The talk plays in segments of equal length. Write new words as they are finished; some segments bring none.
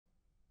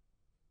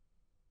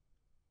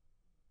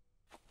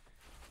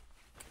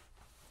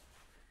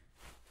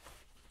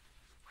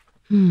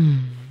All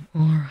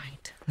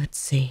right, let's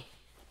see.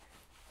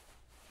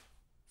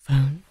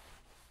 Phone,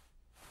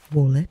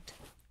 wallet,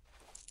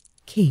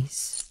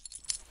 keys.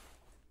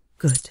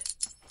 Good.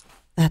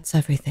 That's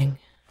everything.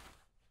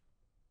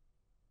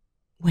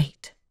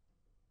 Wait,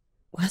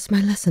 where's my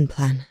lesson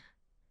plan?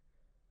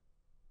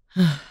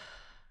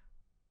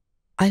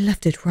 I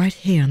left it right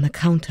here on the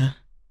counter.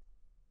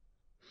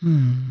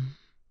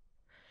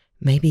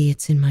 Maybe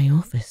it's in my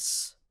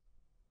office.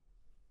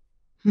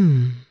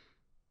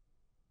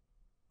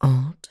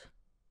 Odd.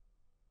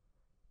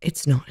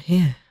 It's not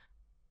here.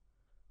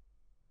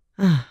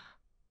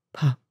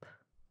 Pup.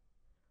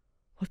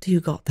 What do you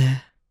got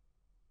there?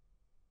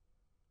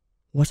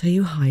 What are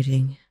you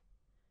hiding?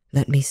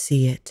 Let me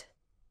see it.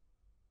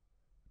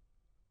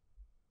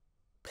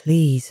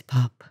 Please,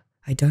 pup,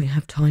 I don't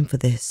have time for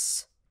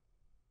this.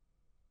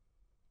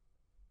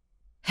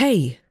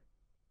 Hey!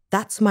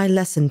 That's my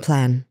lesson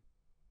plan.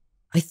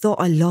 I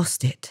thought I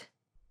lost it.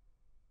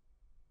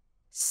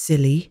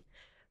 Silly.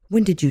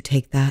 When did you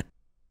take that?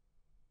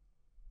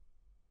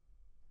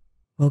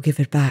 Well, give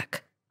it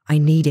back. I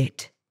need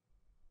it.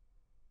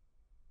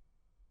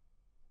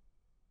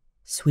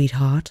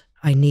 Sweetheart,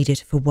 I need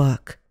it for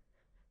work.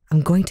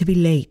 I'm going to be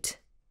late.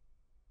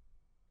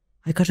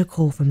 I got a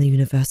call from the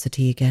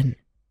university again.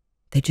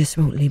 They just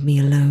won't leave me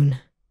alone.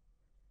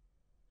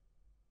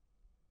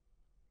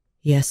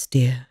 Yes,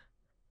 dear.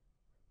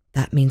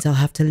 That means I'll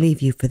have to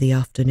leave you for the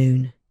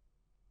afternoon.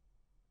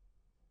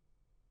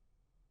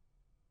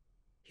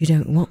 You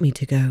don't want me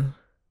to go?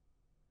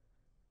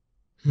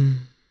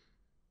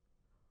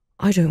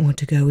 I don't want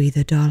to go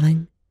either,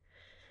 darling.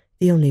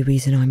 The only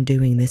reason I'm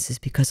doing this is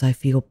because I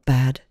feel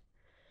bad.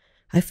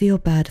 I feel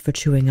bad for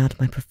chewing out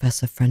my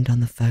professor friend on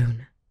the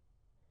phone.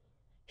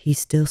 He's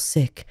still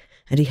sick,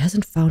 and he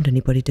hasn't found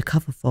anybody to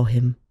cover for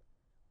him.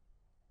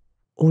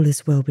 All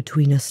is well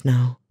between us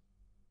now,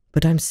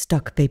 but I'm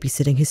stuck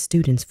babysitting his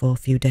students for a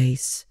few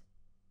days.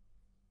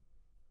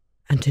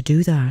 And to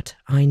do that,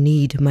 I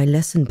need my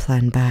lesson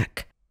plan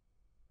back.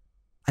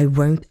 I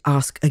won't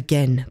ask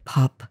again,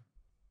 pup.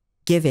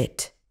 Give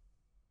it.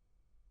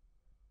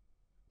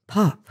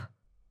 Pup,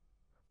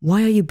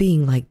 why are you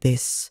being like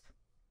this?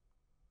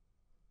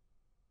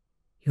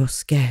 You're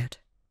scared.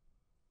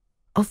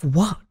 Of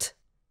what?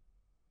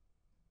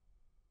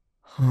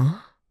 Huh?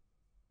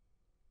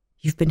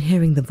 You've been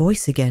hearing the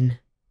voice again.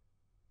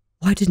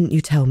 Why didn't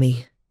you tell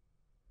me?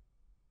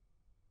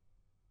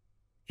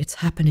 It's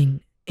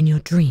happening in your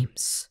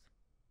dreams.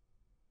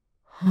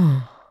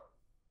 Huh.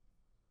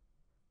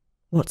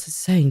 What's it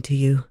saying to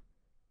you?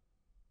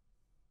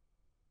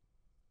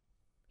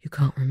 You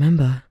can't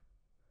remember.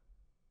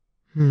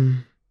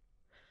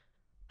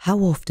 How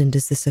often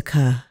does this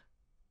occur?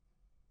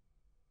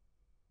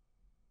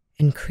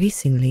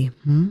 Increasingly,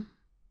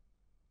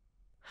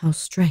 How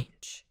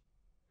strange.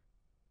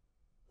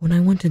 When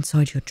I went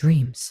inside your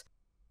dreams,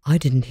 I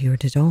didn't hear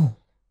it at all.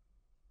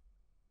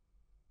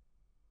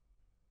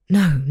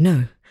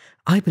 No,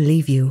 I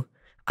believe you.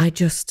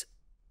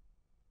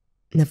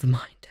 Never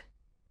mind.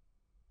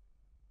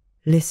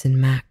 Listen,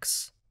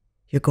 Max,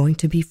 you're going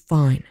to be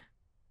fine.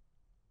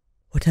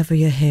 Whatever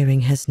you're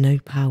hearing has no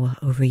power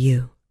over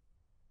you.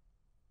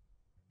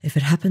 If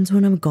it happens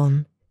when I'm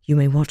gone, you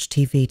may watch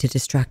TV to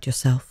distract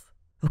yourself,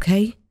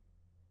 okay?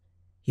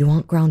 You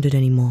aren't grounded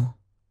anymore.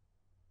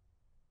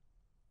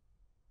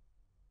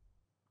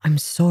 I'm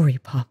sorry,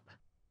 pup.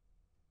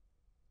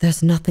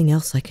 There's nothing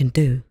else I can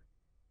do.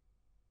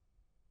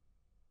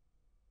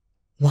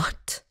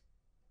 What?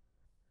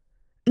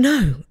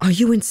 No, are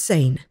you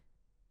insane?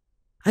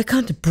 I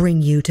can't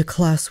bring you to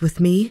class with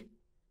me.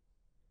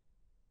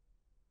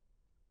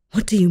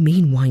 What do you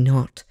mean, why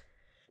not?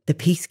 The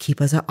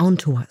peacekeepers are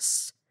onto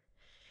us.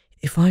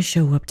 If I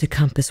show up to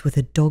campus with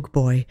a dog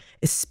boy,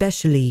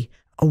 especially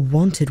a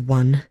wanted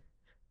one,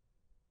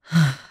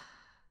 I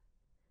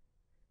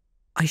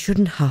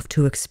shouldn't have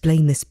to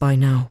explain this by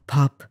now,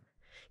 pup.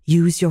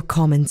 Use your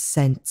common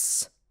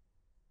sense.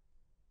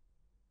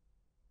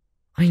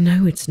 I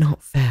know it's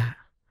not fair.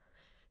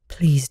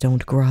 Please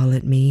don't growl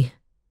at me.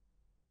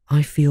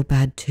 I feel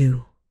bad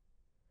too.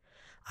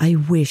 I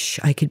wish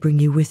I could bring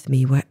you with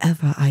me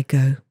wherever I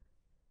go,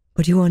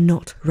 but you are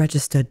not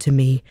registered to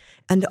me,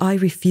 and I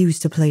refuse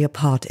to play a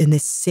part in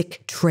this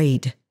sick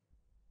trade.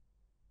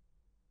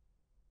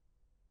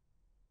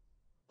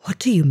 What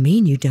do you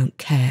mean you don't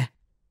care?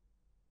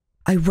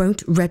 I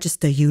won't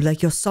register you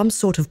like you're some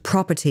sort of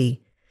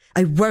property.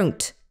 I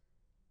won't.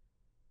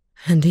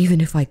 And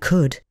even if I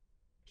could,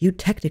 you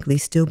technically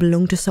still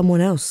belong to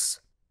someone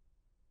else.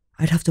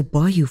 I'd have to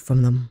buy you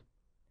from them.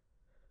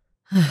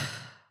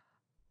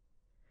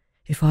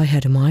 If I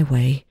had my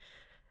way,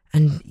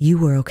 and you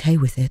were okay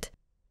with it,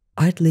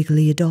 I'd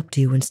legally adopt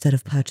you instead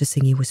of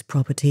purchasing you as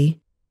property.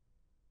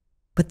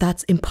 But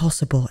that's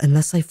impossible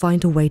unless I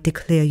find a way to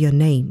clear your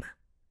name.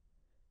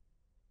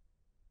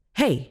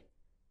 Hey,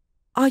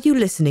 are you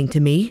listening to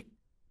me?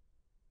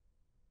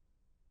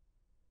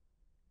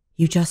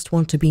 You just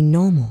want to be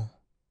normal.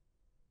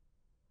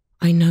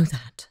 I know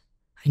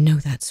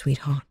that,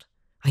 sweetheart.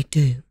 I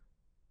do.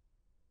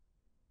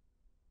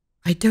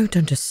 I don't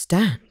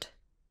understand.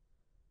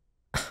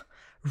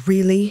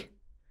 Really?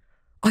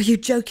 Are you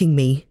joking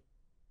me?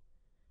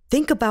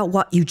 Think about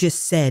what you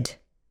just said.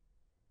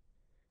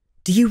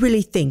 Do you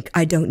really think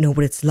I don't know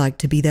what it's like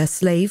to be their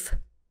slave?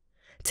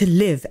 To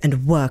live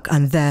and work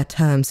on their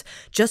terms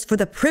just for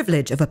the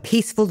privilege of a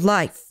peaceful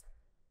life?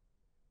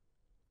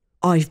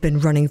 I've been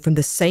running from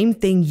the same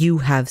thing you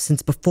have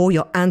since before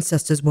your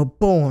ancestors were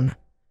born.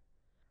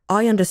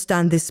 I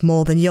understand this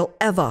more than you'll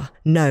ever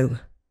know.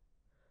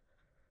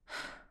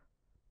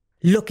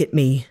 Look at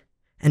me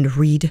and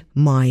read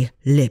my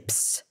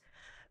lips.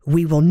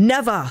 We will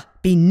never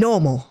be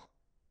normal.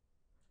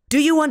 Do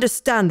you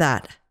understand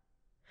that?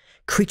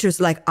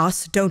 Creatures like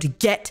us don't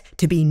get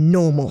to be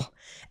normal.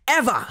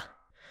 Ever!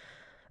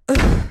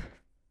 Ugh.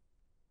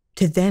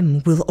 To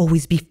them, we'll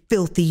always be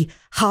filthy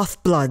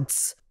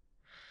half-bloods.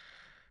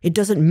 It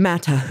doesn't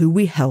matter who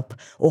we help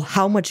or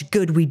how much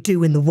good we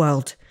do in the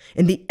world.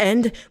 In the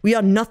end, we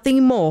are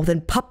nothing more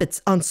than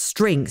puppets on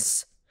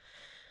strings.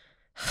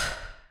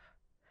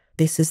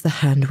 This is the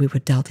hand we were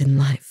dealt in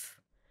life.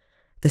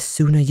 The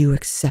sooner you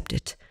accept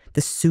it,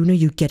 the sooner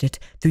you get it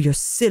through your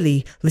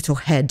silly little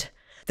head,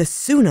 the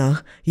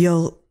sooner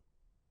you'll...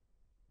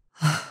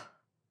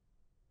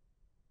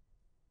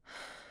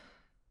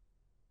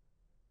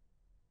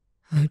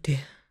 Oh dear.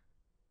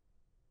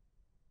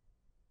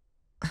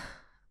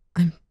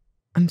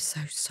 I'm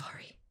so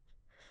sorry.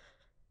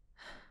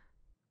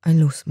 I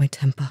lost my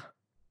temper.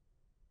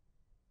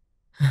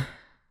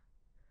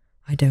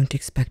 I don't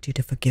expect you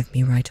to forgive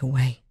me right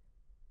away,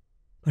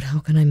 but how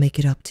can I make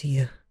it up to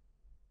you?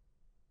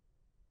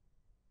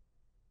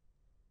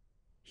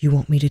 You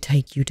want me to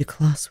take you to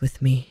class with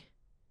me?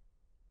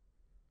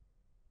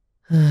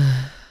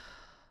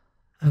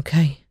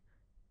 Okay,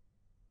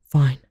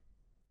 fine.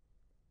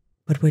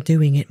 But we're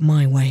doing it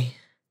my way.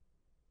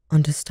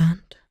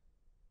 Understand?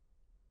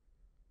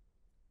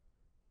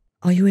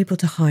 Are you able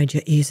to hide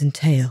your ears and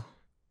tail?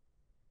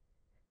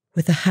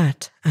 With a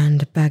hat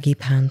and baggy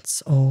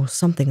pants or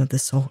something of the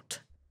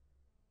sort?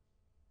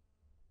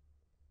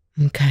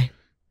 Okay.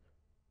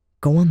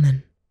 Go on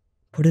then.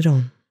 Put it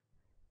on.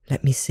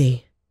 Let me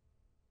see.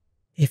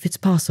 If it's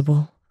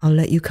possible, I'll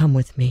let you come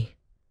with me.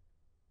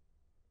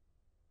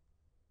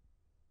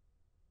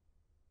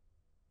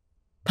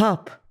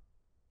 Pop,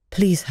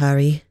 please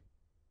hurry.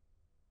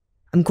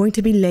 I'm going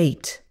to be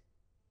late.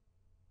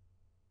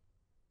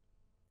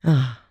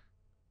 Ah,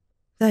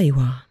 there you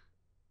are.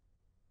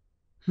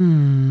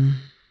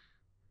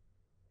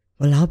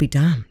 Well, I'll be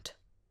damned.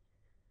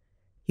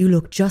 You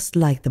look just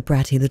like the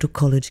bratty little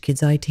college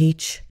kids I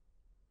teach.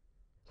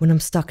 When I'm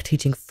stuck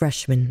teaching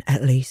freshmen,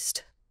 at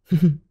least.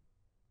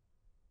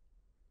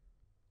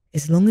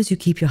 As long as you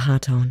keep your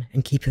hat on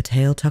and keep your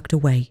tail tucked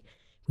away,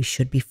 we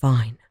should be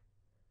fine.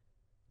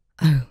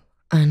 Oh,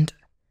 and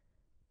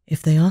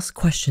if they ask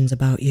questions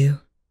about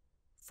you,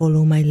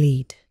 follow my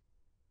lead.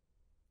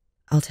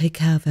 I'll take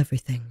care of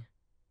everything.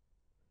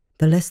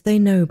 The less they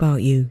know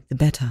about you, the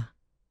better.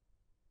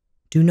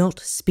 Do not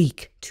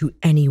speak to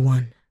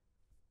anyone.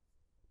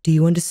 Do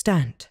you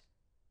understand?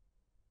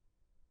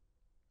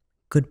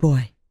 Good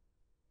boy.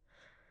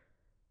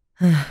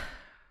 I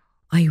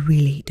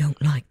really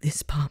don't like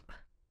this, pup.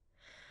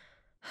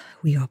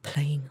 We are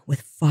playing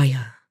with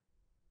fire.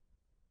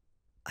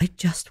 I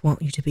just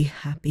want you to be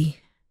happy.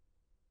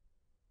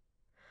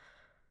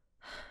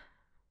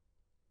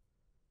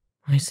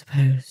 I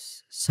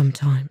suppose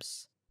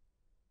sometimes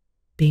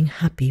being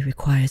happy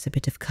requires a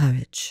bit of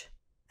courage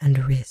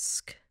and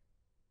risk.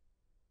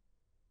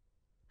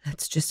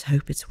 Let's just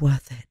hope it's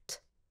worth it.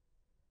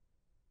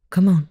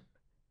 Come on,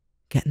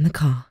 get in the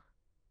car.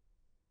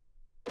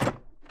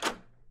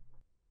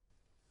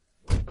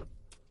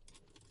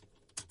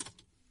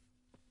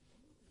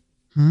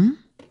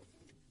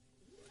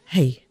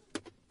 Hey,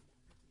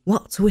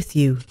 what's with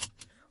you?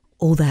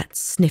 All that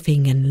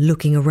sniffing and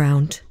looking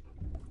around.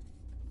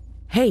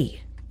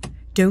 Hey,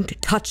 don't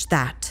touch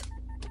that.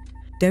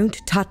 Don't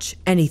touch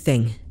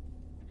anything.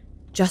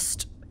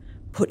 Just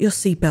put your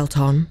seatbelt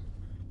on.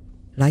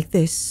 Like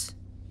this.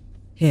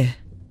 Here.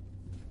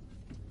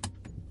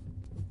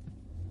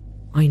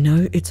 I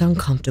know it's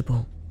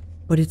uncomfortable,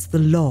 but it's the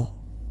law.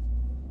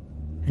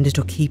 And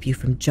it'll keep you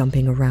from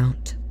jumping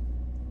around.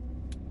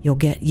 You'll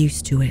get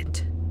used to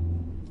it.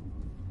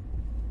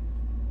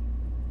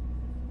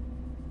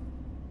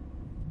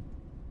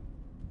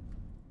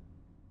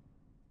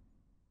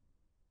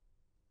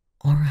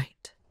 All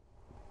right.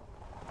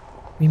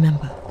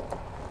 Remember,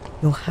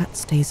 your hat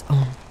stays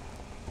on.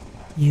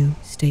 You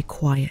stay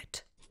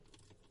quiet.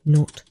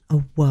 Not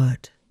a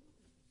word.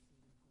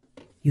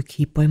 You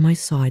keep by my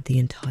side the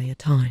entire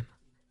time.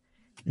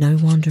 No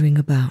wandering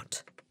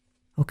about.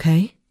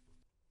 Okay?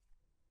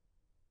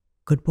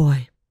 Good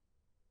boy.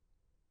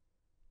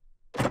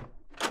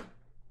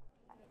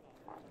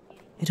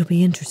 It'll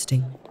be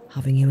interesting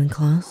having you in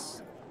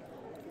class.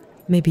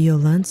 Maybe you'll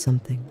learn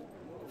something.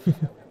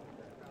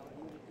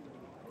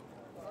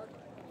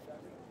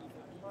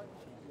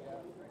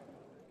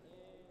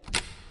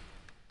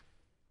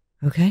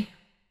 Okay,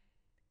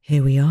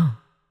 here we are.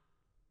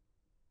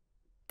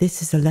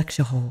 This is a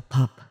lecture hall,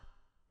 pup.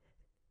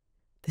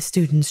 The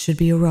students should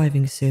be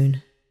arriving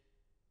soon.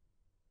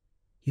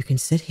 You can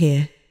sit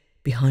here,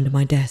 behind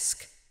my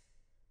desk.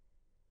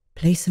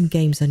 Play some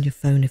games on your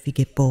phone if you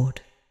get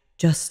bored.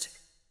 Just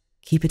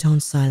keep it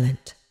on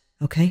silent,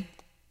 okay?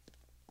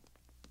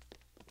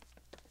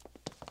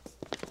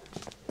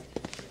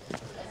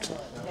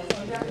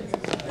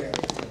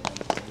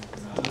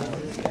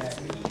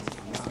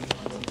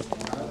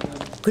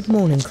 Good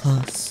morning,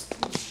 class.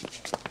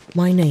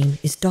 My name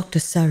is Dr.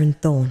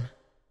 Thorne.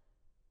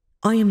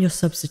 I am your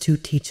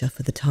substitute teacher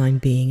for the time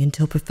being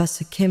until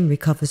Professor Kim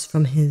recovers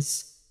from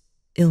his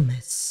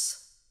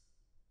illness.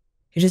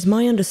 It is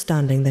my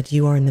understanding that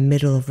you are in the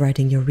middle of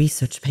writing your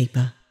research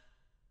paper.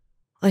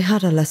 I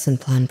had a lesson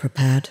plan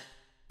prepared,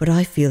 but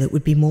I feel it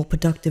would be more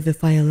productive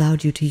if I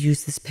allowed you to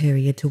use this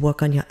period to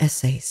work on your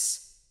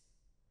essays.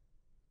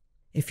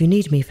 If you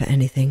need me for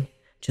anything,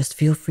 just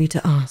feel free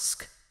to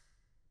ask.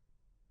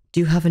 Do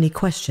you have any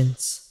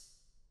questions?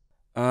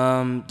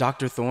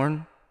 Dr.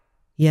 Thorne?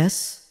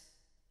 Yes?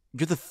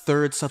 You're the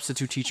third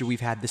substitute teacher we've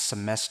had this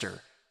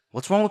semester.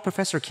 What's wrong with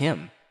Professor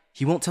Kim?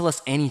 He won't tell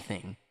us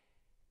anything.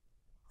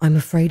 I'm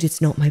afraid it's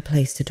not my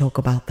place to talk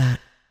about that.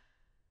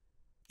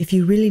 If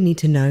you really need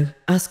to know,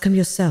 ask him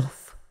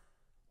yourself.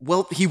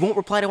 Well, he won't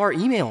reply to our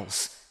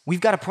emails. We've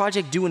got a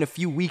project due in a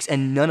few weeks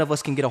and none of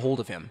us can get a hold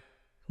of him.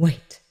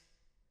 Wait.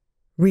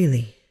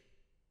 Really?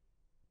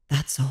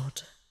 That's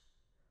odd.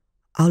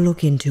 I'll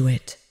look into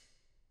it.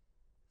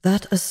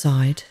 That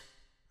aside,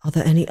 are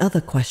there any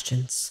other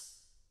questions?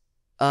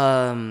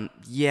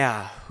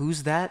 Yeah,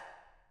 who's that?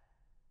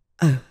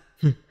 Oh,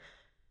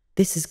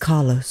 This is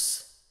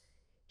Carlos.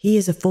 He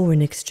is a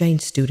foreign exchange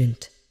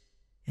student,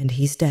 and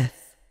he's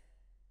deaf.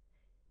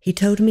 He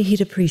told me he'd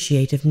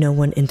appreciate if no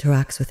one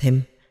interacts with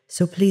him,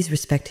 so please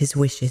respect his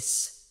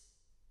wishes.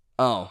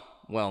 Oh,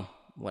 well,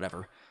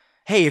 whatever.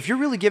 Hey, if you're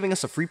really giving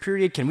us a free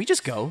period, can we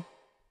just go?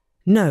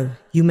 No,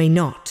 you may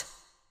not.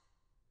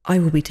 I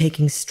will be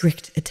taking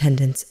strict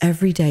attendance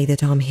every day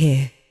that I'm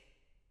here.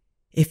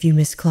 If you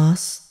miss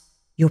class,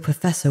 your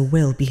professor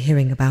will be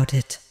hearing about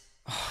it.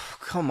 Oh,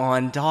 come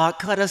on, Doc,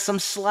 cut us some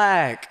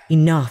slack.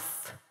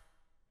 Enough.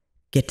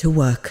 Get to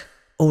work,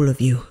 all of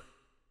you.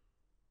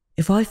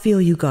 If I feel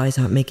you guys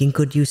aren't making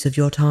good use of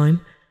your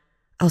time,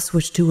 I'll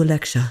switch to a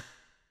lecture.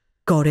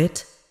 Got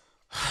it?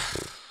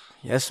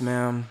 Yes,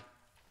 ma'am.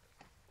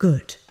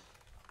 Good.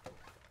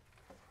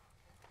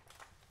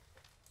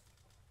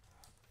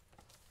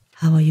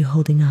 How are you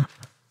holding up,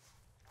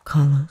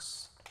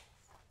 Carlos?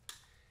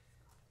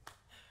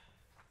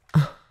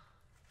 Oh,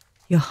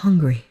 you're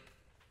hungry.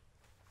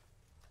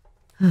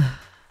 You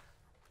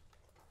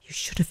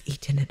should have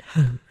eaten at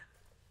home.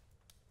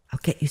 I'll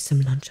get you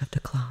some lunch after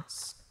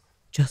class.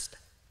 Just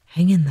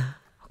hang in there,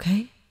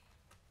 okay?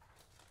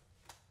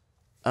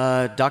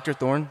 Dr.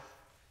 Thorne?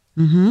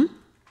 Mm-hmm?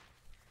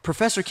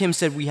 Professor Kim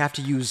said we have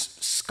to use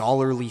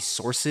scholarly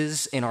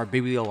sources in our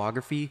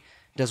bibliography.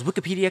 Does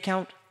Wikipedia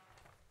count?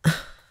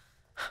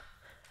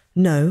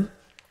 No,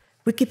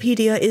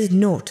 Wikipedia is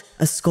not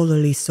a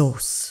scholarly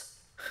source.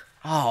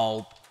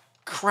 Oh,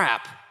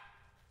 crap.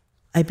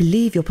 I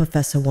believe your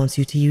professor wants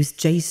you to use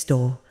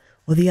JSTOR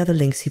or the other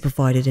links he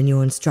provided in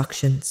your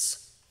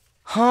instructions.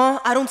 Huh?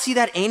 I don't see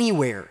that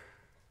anywhere.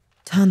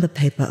 Turn the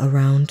paper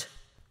around.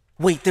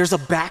 Wait, there's a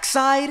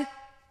backside?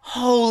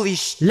 Holy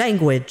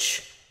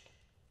Language!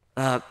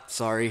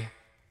 Sorry.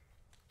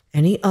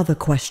 Any other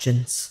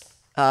questions?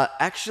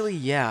 Actually,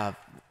 yeah.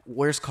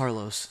 Where's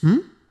Carlos?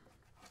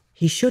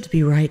 He should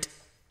be right.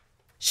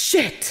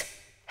 Shit!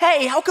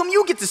 Hey, how come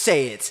you get to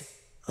say it?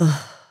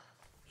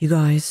 You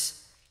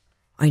guys,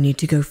 I need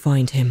to go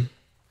find him.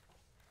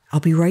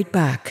 I'll be right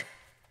back.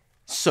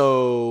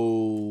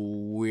 So,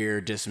 we're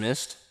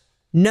dismissed?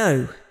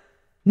 No,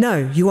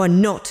 you are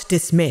not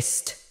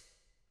dismissed.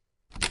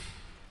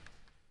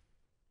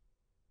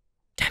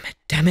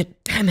 Damn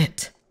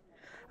it.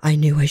 I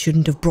knew I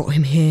shouldn't have brought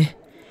him here.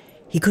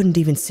 He couldn't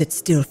even sit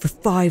still for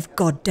 5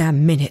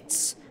 goddamn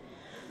minutes.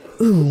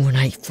 Ooh, when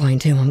I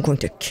find him, I'm going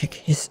to kick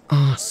his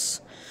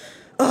ass.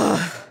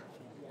 Ugh!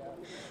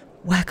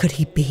 Where could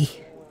he be?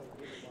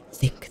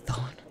 Think,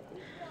 Thorne.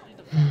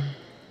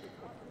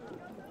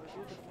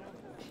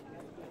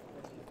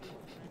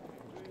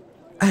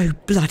 Oh,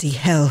 bloody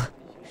hell.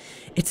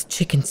 It's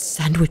chicken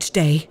sandwich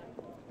day.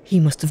 He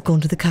must have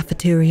gone to the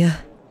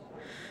cafeteria.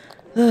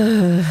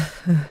 I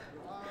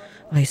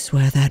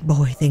swear that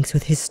boy thinks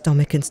with his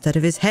stomach instead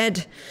of his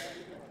head.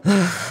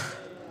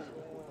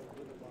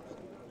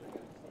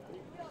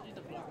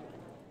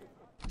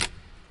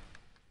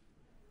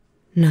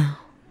 Now,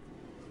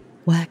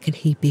 where can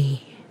he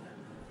be?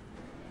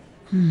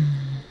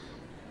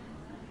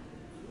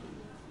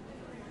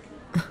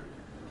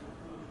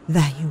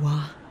 There you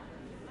are.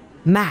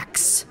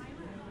 Max!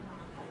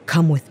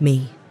 Come with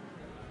me.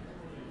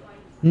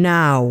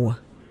 Now!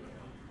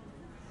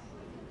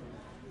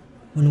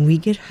 When we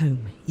get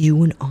home,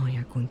 you and I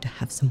are going to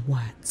have some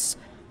words.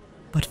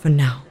 But for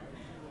now,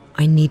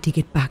 I need to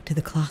get back to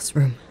the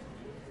classroom.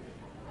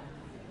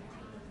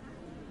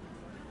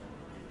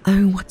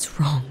 Oh, what's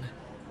wrong?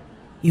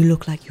 You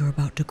look like you're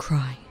about to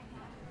cry.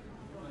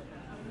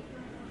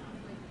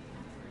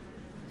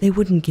 They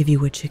wouldn't give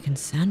you a chicken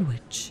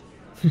sandwich.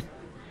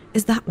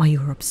 Is that why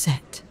you're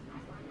upset?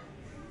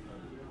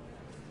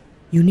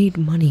 You need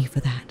money for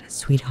that,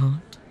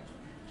 sweetheart.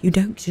 You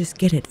don't just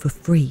get it for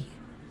free.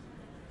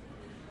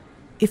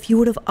 If you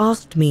would have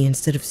asked me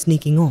instead of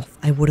sneaking off,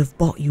 I would have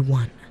bought you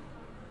one.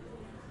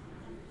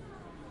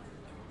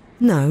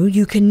 No,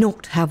 you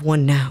cannot have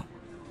one now.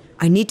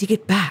 I need to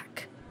get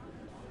back.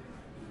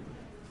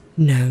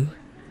 No.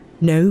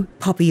 No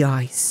puppy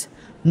eyes.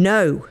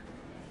 No.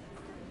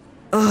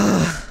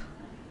 Ugh.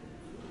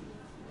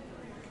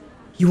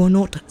 You are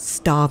not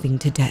starving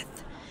to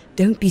death.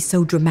 Don't be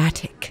so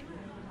dramatic.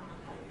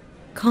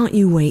 Can't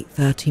you wait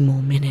 30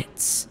 more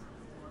minutes?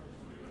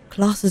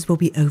 Classes will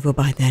be over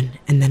by then,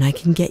 and then I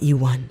can get you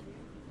one.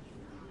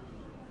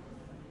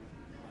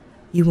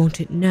 You want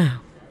it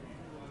now?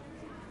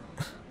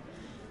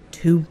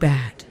 Too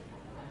bad.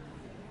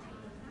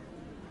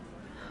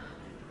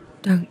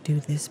 Don't do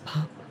this,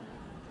 pup.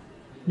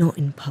 Not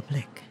in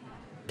public.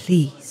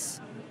 Please.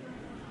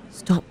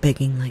 Stop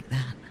begging like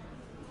that.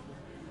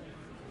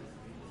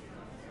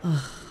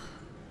 Ugh.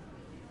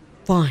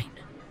 Fine.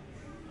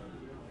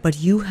 But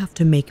you have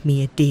to make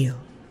me a deal.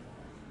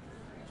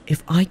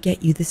 If I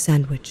get you the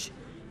sandwich,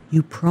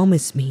 you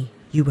promise me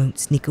you won't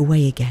sneak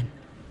away again.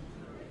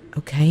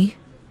 Okay?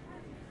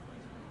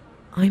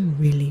 I'm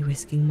really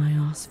risking my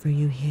ass for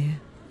you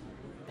here.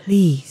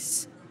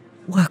 Please,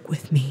 work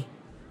with me.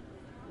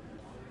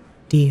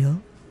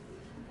 Deal?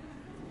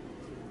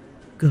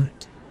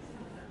 Good.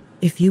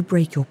 If you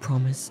break your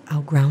promise,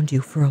 I'll ground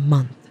you for a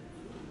month.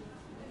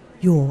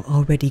 You're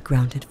already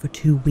grounded for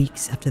 2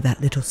 weeks after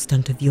that little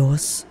stunt of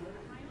yours.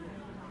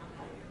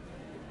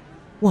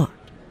 What?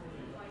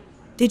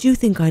 Did you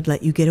think I'd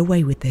let you get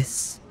away with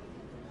this?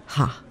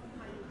 Ha.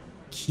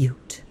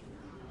 Cute.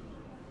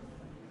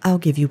 I'll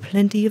give you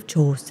plenty of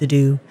chores to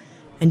do,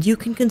 and you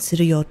can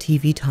consider your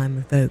TV time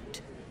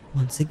revoked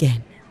once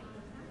again.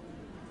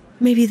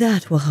 Maybe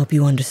that will help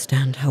you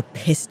understand how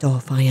pissed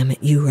off I am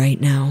at you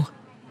right now.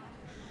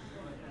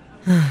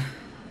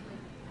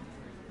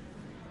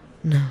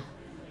 Now,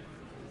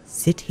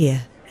 sit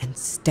here and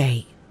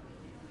stay.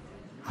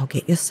 I'll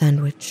get your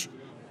sandwich,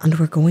 and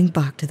we're going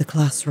back to the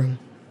classroom.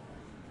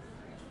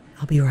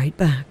 I'll be right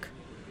back.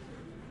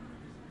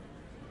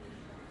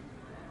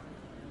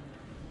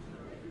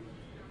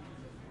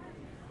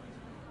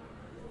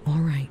 All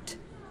right,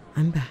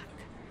 I'm back.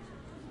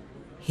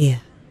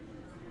 Here.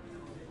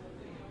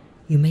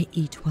 You may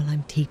eat while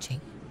I'm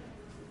teaching.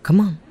 Come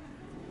on.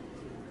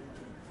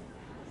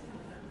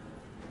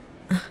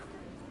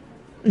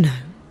 No,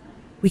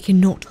 we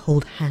cannot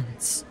hold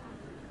hands.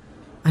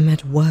 I'm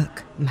at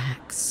work,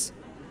 Max.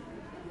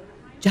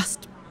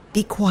 Just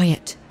be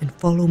quiet and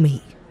follow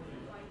me.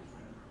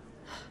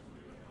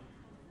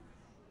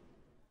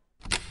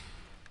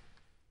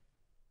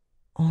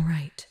 All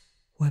right,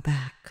 we're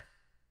back.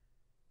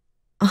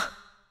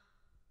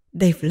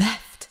 They've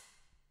left.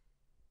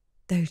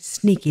 Those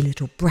sneaky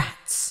little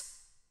brats.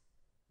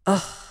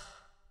 Ugh.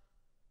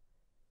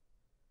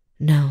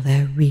 Now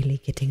they're really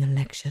getting a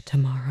lecture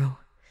tomorrow.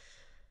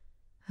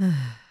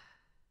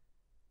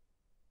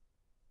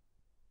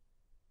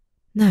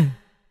 No,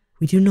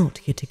 we do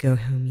not get to go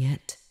home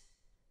yet.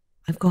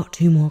 I've got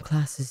 2 more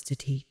classes to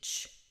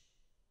teach.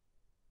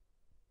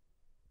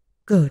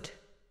 Good.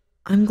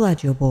 I'm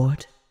glad you're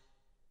bored.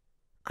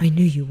 I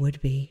knew you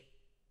would be.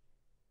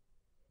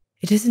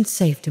 It isn't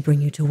safe to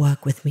bring you to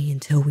work with me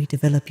until we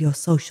develop your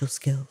social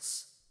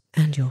skills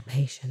and your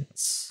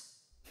patience.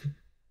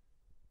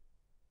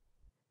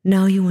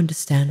 Now you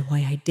understand why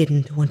I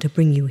didn't want to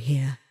bring you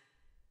here.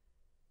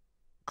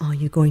 Are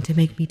you going to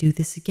make me do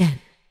this again?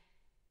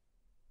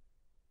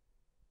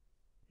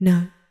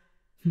 No?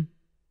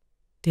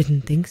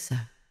 Didn't think so.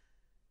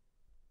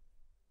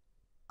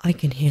 I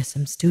can hear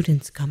some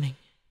students coming.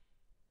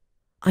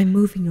 I'm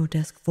moving your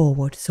desk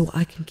forward so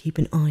I can keep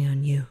an eye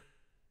on you.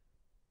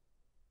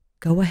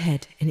 Go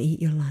ahead and eat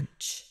your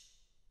lunch.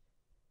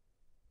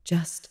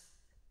 Just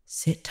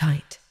sit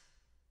tight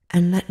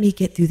and let me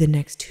get through the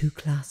next 2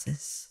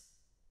 classes.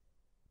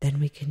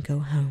 Then we can go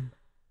home.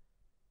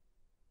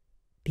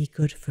 Be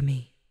good for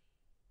me.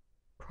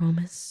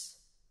 Promise?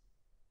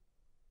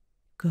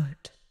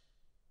 Good.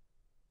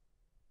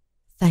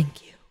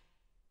 Thank you.